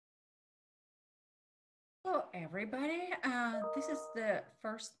Hello, everybody. This is the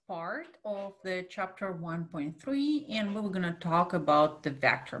first part of the chapter 1.3, and we're going to talk about the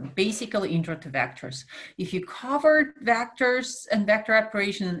vector, basically intro to vectors. If you covered vectors and vector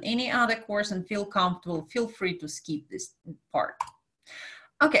operation in any other course and feel comfortable, feel free to skip this part.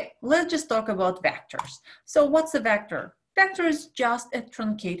 Okay, let's just talk about vectors. So what's a vector? Vector is just a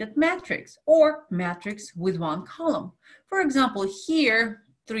truncated matrix or matrix with one column. For example, here,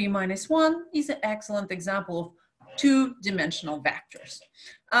 3 minus 1 is an excellent example of two-dimensional vectors.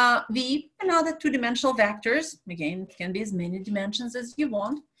 V, another two-dimensional vectors. Again, it can be as many dimensions as you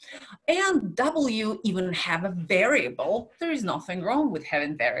want. And W even have a variable. There is nothing wrong with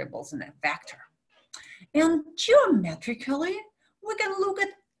having variables in a vector. And geometrically, we can look at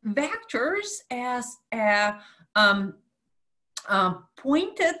vectors as a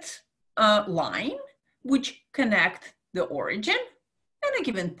pointed line which connect the origin and a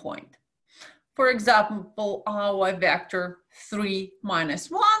given point. For example, our vector 3 minus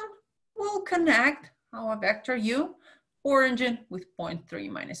 1 will connect our vector u origin with point 3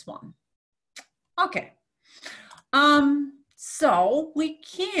 minus 1. Okay, so we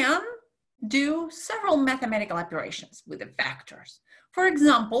can do several mathematical operations with the vectors. For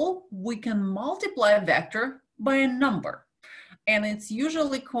example, we can multiply a vector by a number, and it's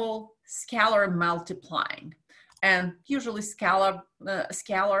usually called scalar multiplying. And usually scalar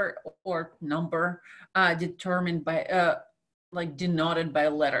or number determined by, denoted by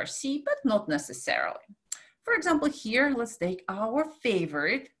letter C, but not necessarily. For example, here, let's take our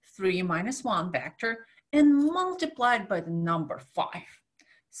favorite 3 minus 1 vector and multiply it by the number 5.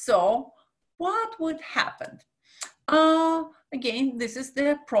 So what would happen? Again, this is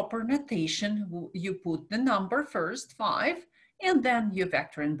the proper notation. You put the number first, 5, and then you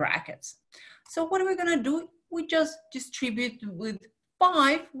vector in brackets. So what are we going to do? We just distribute with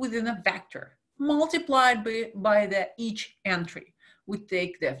 5 within a vector, multiplied by each entry. We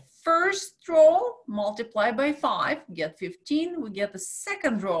take the first row, multiply by 5, get 15. We get the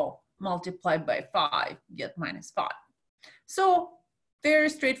second row, multiplied by 5, get minus 5. So very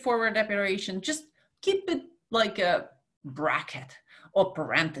straightforward operation. Just keep it like a bracket or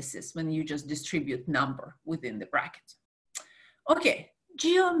parenthesis when you just distribute number within the bracket. Okay,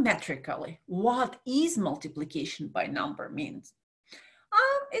 geometrically, what is multiplication by number means?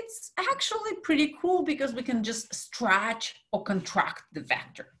 It's actually pretty cool because we can just stretch or contract the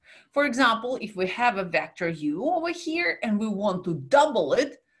vector. For example, if we have a vector u over here and we want to double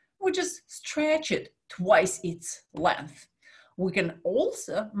it, we just stretch it twice its length. We can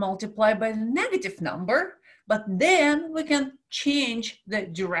also multiply by the negative number, but then we can change the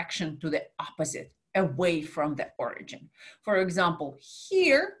direction to the opposite, away from the origin. For example,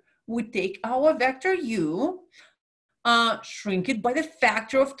 here we take our vector u, shrink it by the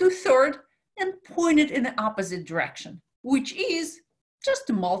factor of 2/3 and point it in the opposite direction, which is just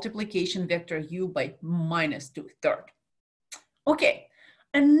a multiplication vector u by minus 2/3. Okay,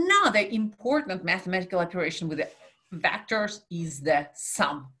 another important mathematical operation with the vectors is the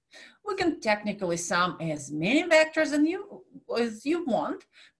sum. We can technically sum as many vectors as you want,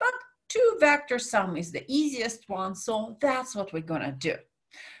 but 2-vector sum is the easiest one, so that's what we're gonna do.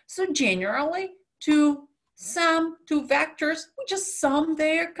 So generally, to sum 2 vectors, we just sum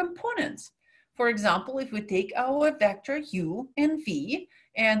their components. For example, if we take our vector u and v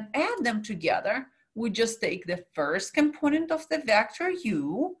and add them together, we just take the first component of the vector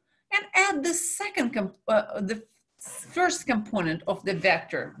u and add the first component of the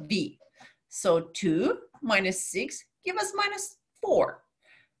vector v. So 2 minus 6 give us minus 4.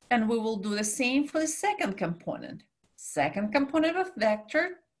 And we will do the same for the second component. Second component of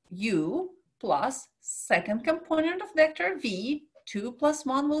vector u plus second component of vector v, 2 plus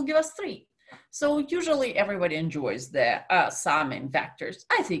 1 will give us 3. So usually everybody enjoys the summing vectors.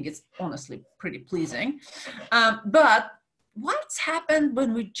 I think it's honestly pretty pleasing. But what's happened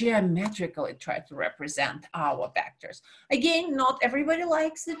when we geometrically try to represent our vectors? Again, not everybody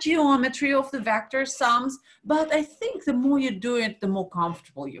likes the geometry of the vector sums, but I think the more you do it, the more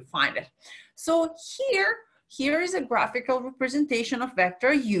comfortable you find it. So here is a graphical representation of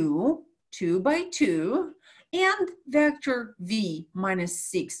vector u, 2 by 2, and vector v minus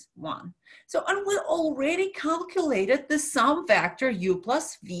 6, 1. So, and we already calculated the sum vector u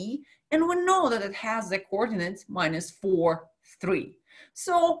plus v, and we know that it has the coordinates minus 4, 3.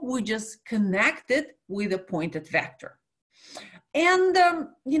 So we just connect it with a pointed vector. And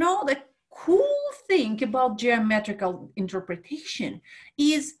you know, the cool thing about geometrical interpretation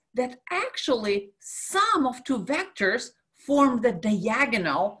is that actually sum of 2 vectors form the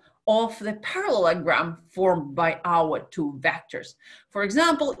diagonal of the parallelogram formed by our two vectors. For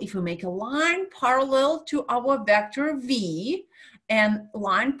example, if we make a line parallel to our vector v and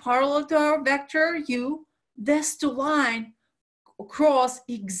line parallel to our vector u, these two lines cross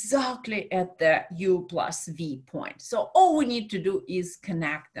exactly at the u plus v point. So all we need to do is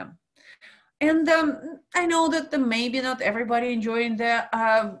connect them. And I know that maybe not everybody enjoying the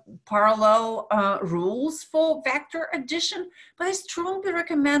parallel rules for vector addition, but I strongly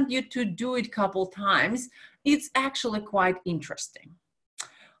recommend you to do it a couple times. It's actually quite interesting.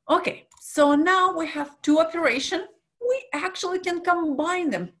 Okay, so now we have two operations. We actually can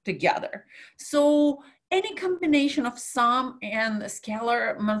combine them together. So any combination of sum and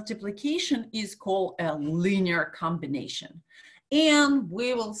scalar multiplication is called a linear combination. And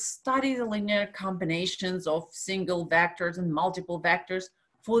we will study the linear combinations of single vectors and multiple vectors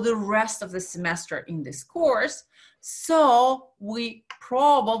for the rest of the semester in this course. So you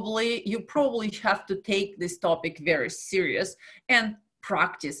probably have to take this topic very serious and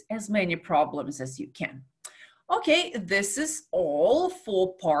practice as many problems as you can. Okay, this is all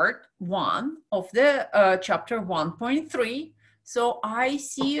for part 1 of the chapter 1.3. So I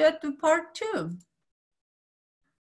see you at part 2.